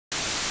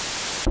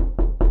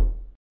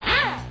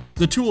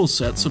The tool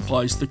set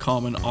supplies the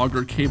common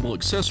auger cable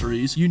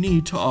accessories you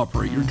need to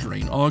operate your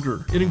drain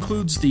auger. It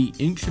includes the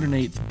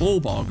 1.1/8"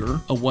 bulb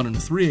auger, a 1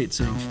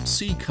 3/8"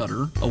 C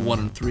cutter, a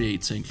 1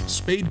 3/8"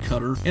 spade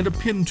cutter, and a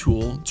pin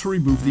tool to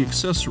remove the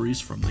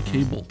accessories from the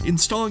cable.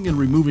 Installing and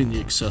removing the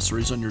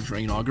accessories on your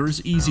drain auger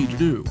is easy to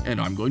do, and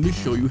I'm going to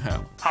show you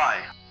how. Hi,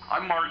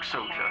 I'm Mark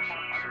Socha.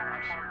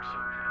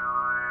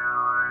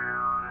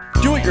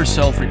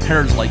 Do-it-yourself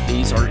repairs like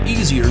these are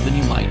easier than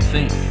you might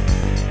think.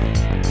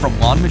 From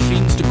lawn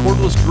machines to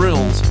cordless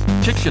drills,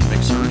 kitchen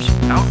mixers,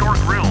 Outdoor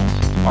grills.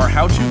 our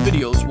how-to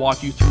videos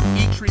walk you through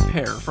each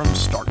repair from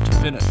start to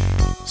finish.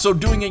 So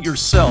doing it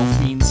yourself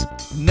means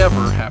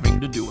never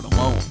having to do it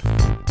alone.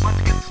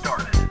 Let's get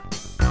started.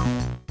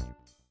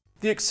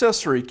 The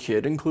accessory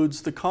kit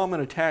includes the common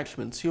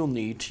attachments you'll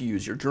need to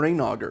use your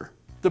drain auger.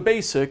 The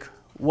basic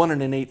 1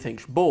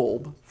 1/8"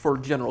 bulb for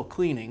general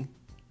cleaning,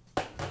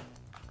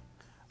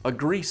 a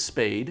grease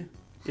spade,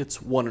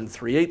 it's 1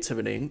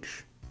 3/8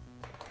 inch,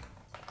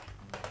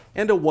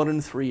 and a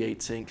 1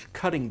 3/8"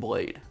 cutting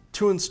blade.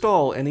 To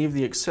install any of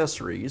the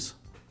accessories,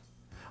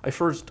 I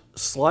first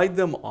slide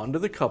them onto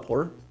the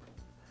coupler,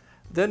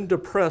 then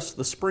depress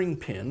the spring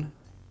pin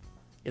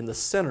in the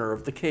center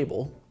of the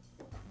cable,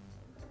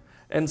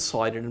 and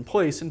slide it in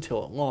place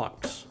until it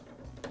locks.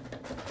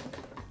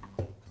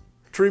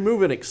 To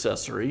remove an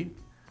accessory,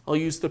 I'll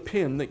use the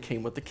pin that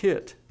came with the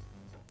kit.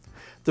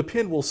 The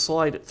pin will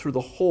slide through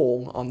the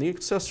hole on the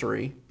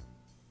accessory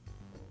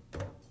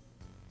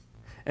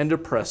and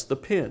depress the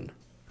pin.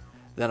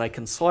 Then I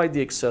can slide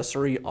the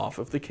accessory off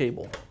of the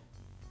cable.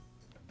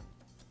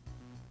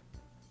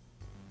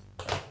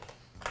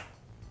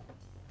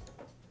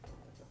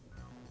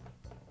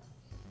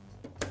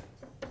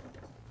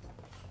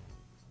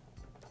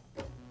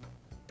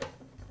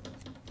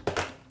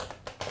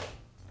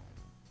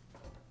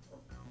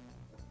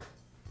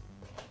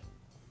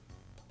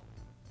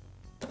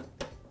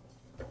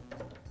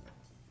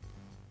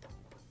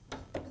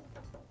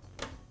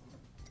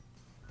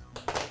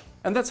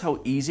 And that's how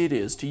easy it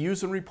is to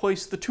use and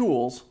replace the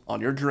tools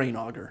on your drain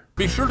auger.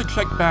 Be sure to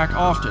check back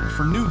often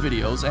for new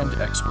videos and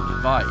expert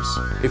advice.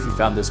 If you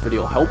found this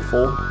video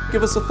helpful,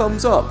 give us a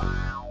thumbs up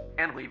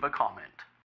And leave a comment.